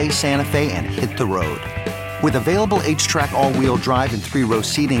Hyundai Santa Fe and hit the road. With available H-Track all-wheel drive and 3-row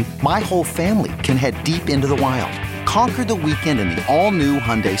seating, my whole family can head deep into the wild. Conquer the weekend in the all-new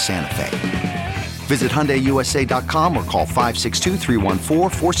Hyundai Santa Fe. Visit HyundaiUSA.com or call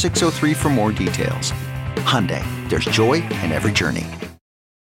 562-314-4603 for more details. Hyundai, there's joy in every journey.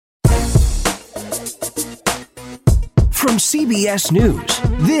 From CBS News,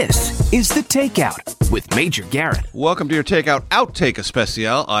 this is The Takeout with Major Garrett. Welcome to your Takeout Outtake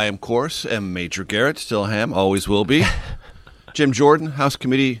Especial. I, of course, am Major Garrett, still am, always will be. Jim Jordan, House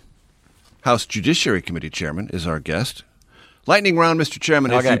Judiciary Committee Chairman, is our guest. Lightning round, Mr.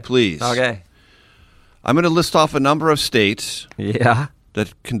 Chairman, if you please. Okay. I'm going to list off a number of states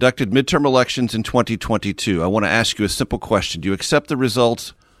that conducted midterm elections in 2022. I want to ask you a simple question. Do you accept the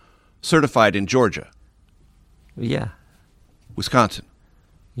results certified in Georgia? Yeah. Wisconsin?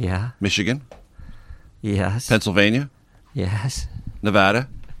 Yeah. Michigan? Yes. Pennsylvania? Yes. Nevada?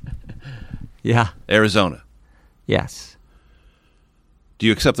 Yeah. Arizona? Yes. Do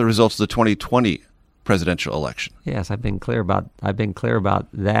you accept the results of the 2020 presidential election? Yes, I've been clear about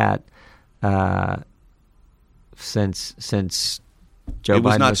that since Joe Biden. It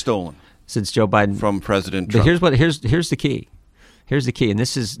was not stolen. Since Joe Biden from President Trump. But here's the key. Here's the key, and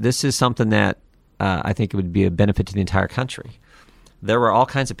this is something that I think it would be a benefit to the entire country. There were all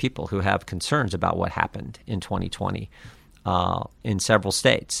kinds of people who have concerns about what happened in 2020 in several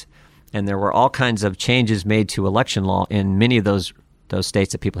states, and there were all kinds of changes made to election law in many of those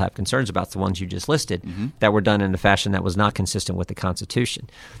states that people have concerns about, the ones you just listed, that were done in a fashion that was not consistent with the Constitution.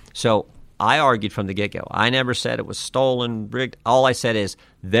 So I argued from the get-go. I never said it was stolen, rigged. All I said is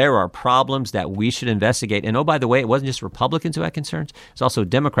there are problems that we should investigate. And oh, by the way, it wasn't just Republicans who had concerns. It's also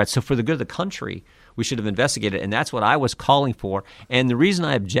Democrats. So for the good of the country, we should have investigated. And that's what I was calling for. And the reason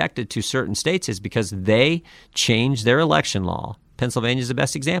I objected to certain states is because they changed their election law. Pennsylvania is the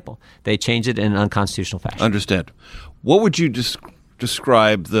best example. They changed it in an unconstitutional fashion. Understand. What would you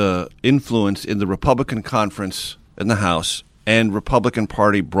describe the influence in the Republican conference in the House and Republican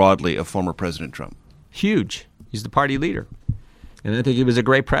Party broadly of former President Trump? Huge. He's the party leader. And I think he was a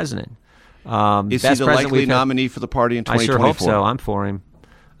great president. Is he the likely nominee for the party in 2024? I sure hope so. I'm for him.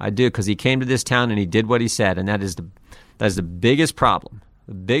 I do, because he came to this town and he did what he said, and that is the biggest problem.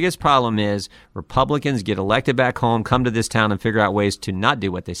 The biggest problem is Republicans get elected back home, come to this town, and figure out ways to not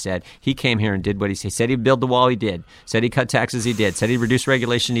do what they said. He came here and did what he said. He said he'd build the wall, he did. Said he'd cut taxes, he did. Said he'd reduce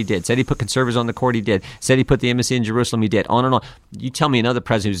regulation, he did. Said he'd put conservatives on the court, he did. Said he'd put the embassy in Jerusalem, he did. On and on. You tell me another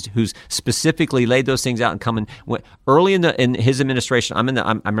president who's specifically laid those things out and come in. Early in his administration, I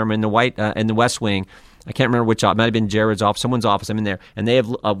remember in the West Wing. I can't remember which office. It might have been Jared's office, someone's office. I'm in there, and they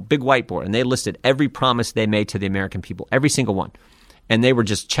have a big whiteboard, and they listed every promise they made to the American people, every single one. And they were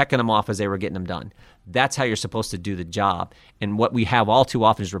just checking them off as they were getting them done. That's how you're supposed to do the job. And what we have all too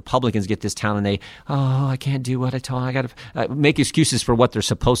often is Republicans get this town and I can't do what I told. I got to make excuses for what they're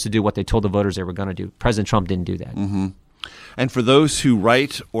supposed to do, what they told the voters they were going to do. President Trump didn't do that. Mm-hmm. And for those who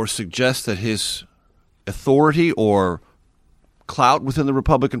write or suggest that his authority or clout within the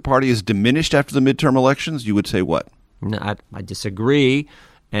Republican Party is diminished after the midterm elections, you would say what? No, I disagree.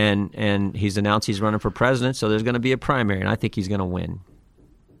 And he's announced he's running for president, so there's going to be a primary, and I think he's going to win.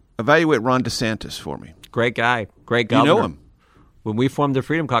 Evaluate Ron DeSantis for me. Great guy, great governor. You know him. When we formed the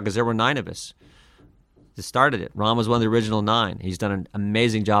Freedom Caucus, there were 9 of us that started it. Ron was one of the original 9. He's done an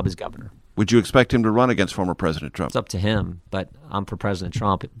amazing job as governor. Would you expect him to run against former President Trump? It's up to him, but I'm for President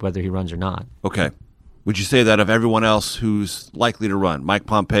Trump, whether he runs or not. Okay. Would you say that of everyone else who's likely to run? Mike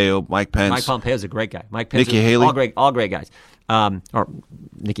Pompeo, Mike Pence? Mike Pompeo's a great guy. Mike Pence, Nikki Haley? All great guys. Or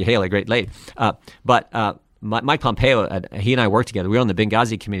Nikki Haley, great lady. But Mike Pompeo, he and I worked together. We were on the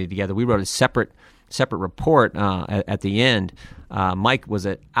Benghazi committee together. We wrote a separate report at the end. Mike was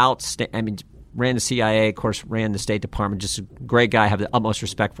an outstanding. Ran the CIA, of course, ran the State Department. Just a great guy. I have the utmost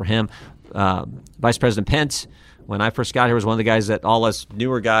respect for him. Vice President Pence, when I first got here, was one of the guys that all us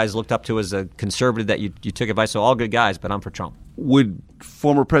newer guys looked up to as a conservative that you took advice. So all good guys, but I'm for Trump. Would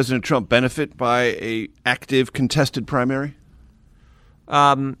former President Trump benefit by a active contested primary?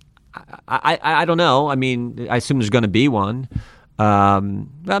 I don't know. I mean, I assume there's going to be one.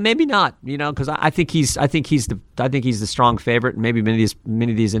 Well, maybe not. Because I think he's the strong favorite. And maybe many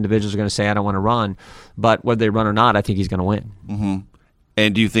of these individuals are going to say I don't want to run, but whether they run or not, I think he's going to win. Mm-hmm.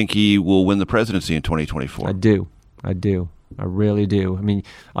 And do you think he will win the presidency in 2024? I do. I really do. I mean,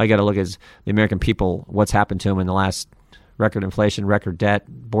 all you got to look is the American people. What's happened to him in the last record inflation, record debt,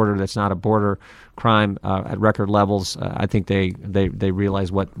 border that's not a border crime at record levels. I think they realize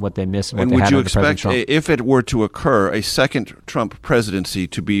what they missed. And what they would had you under President expect, Trump. if it were to occur, a second Trump presidency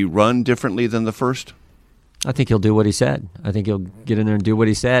to be run differently than the first? I think he'll do what he said. I think he'll get in there and do what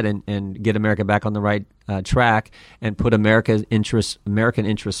he said and get America back on the right track and put American interests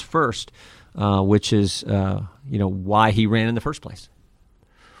first, which is why he ran in the first place.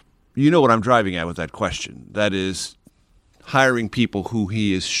 You know what I'm driving at with that question. That is hiring people who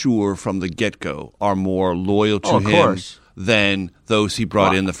he is sure from the get-go are more loyal to him than those he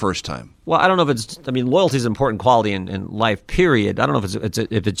brought in the first time. Well, I don't know if loyalty is an important quality in life, period. I don't know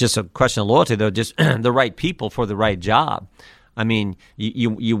if it's just a question of loyalty, though, just the right people for the right job. I mean,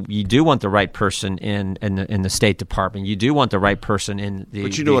 you do want the right person in the State Department. You do want the right person in the,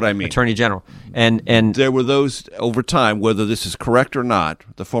 but you know what I mean. Attorney General. And there were those over time, whether this is correct or not,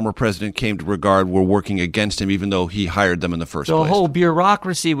 the former president came to regard were working against him, even though he hired them in the first place. The whole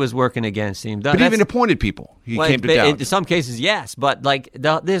bureaucracy was working against him. But even appointed people, he came to doubt. In some cases, yes. But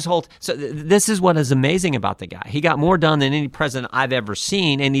this is what is amazing about the guy. He got more done than any president I've ever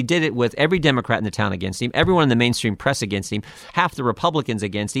seen, and he did it with every Democrat in the town against him, everyone in the mainstream press against him, half the Republicans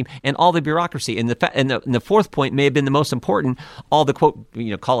against him, and all the bureaucracy. And the fourth point may have been the most important. All the quote,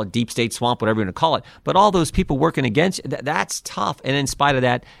 call it deep state swamp, whatever you want to call it. But all those people working against that's tough. And in spite of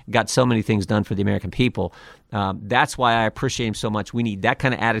that, got so many things done for the American people. That's why I appreciate him so much. We need that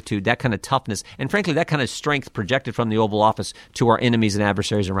kind of attitude, that kind of toughness, and frankly, that kind of strength projected from the Oval Office to our enemies and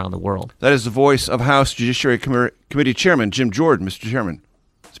adversaries around the world. That is the voice of House Judiciary Committee Chairman Jim Jordan. Mr. Chairman,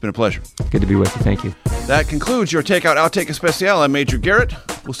 it's been a pleasure. Good to be with you. Thank you. That concludes your Takeout Outtake Especial. I'm Major Garrett.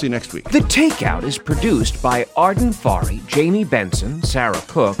 We'll see you next week. The Takeout is produced by Arden Farhi, Jamie Benson, Sarah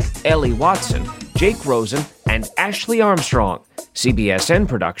Cook, Ellie Watson, Jake Rosen, and Ashley Armstrong. CBSN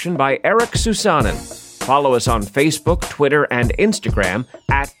production by Eric Susanen. Follow us on Facebook, Twitter, and Instagram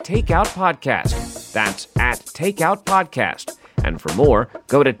at Takeout Podcast. That's at Takeout Podcast. And for more,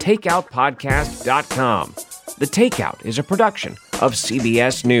 go to takeoutpodcast.com. The Takeout is a production of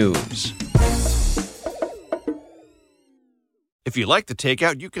CBS News. If you like The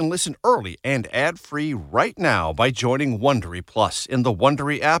Takeout, you can listen early and ad-free right now by joining Wondery Plus in the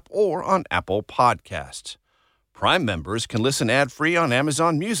Wondery app or on Apple Podcasts. Prime members can listen ad-free on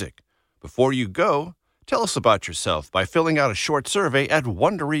Amazon Music. Before you go, tell us about yourself by filling out a short survey at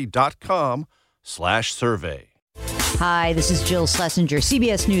Wondery.com/survey. Hi, this is Jill Schlesinger,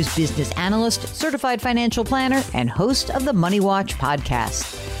 CBS News business analyst, certified financial planner, and host of the Money Watch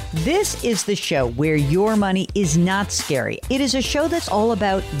podcast. This is the show where your money is not scary. It is a show that's all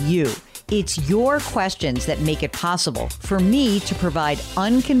about you. It's your questions that make it possible for me to provide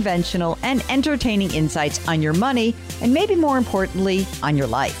unconventional and entertaining insights on your money, and maybe more importantly, on your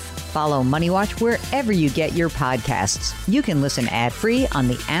life. Follow Money Watch wherever you get your podcasts. You can listen ad-free on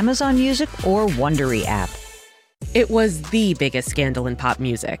the Amazon Music or Wondery app. It was the biggest scandal in pop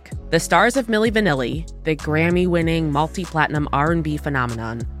music. The stars of Milli Vanilli, the Grammy-winning multi-platinum R&B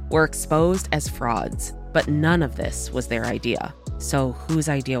phenomenon, were exposed as frauds. But none of this was their idea. So whose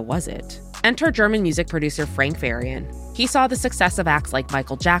idea was it? Enter German music producer Frank Farian. He saw the success of acts like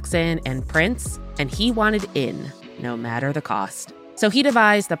Michael Jackson and Prince, and he wanted in, no matter the cost. So he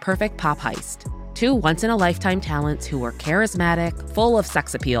devised the perfect pop heist. Two once-in-a-lifetime talents who were charismatic, full of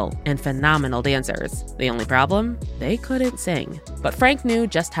sex appeal, and phenomenal dancers. The only problem? They couldn't sing. But Frank knew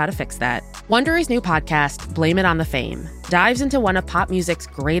just how to fix that. Wondery's new podcast, Blame It on the Fame, dives into one of pop music's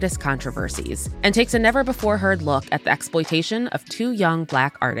greatest controversies and takes a never-before-heard look at the exploitation of two young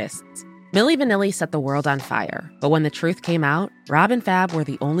Black artists. Milli Vanilli set the world on fire, but when the truth came out, Rob and Fab were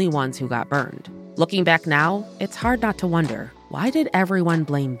the only ones who got burned. Looking back now, it's hard not to wonder, why did everyone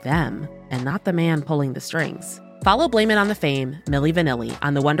blame them and not the man pulling the strings? Follow Blame It on the Fame, Milli Vanilli,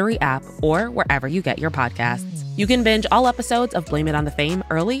 on the Wondery app or wherever you get your podcasts. You can binge all episodes of Blame It on the Fame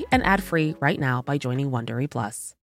early and ad-free right now by joining Wondery Plus.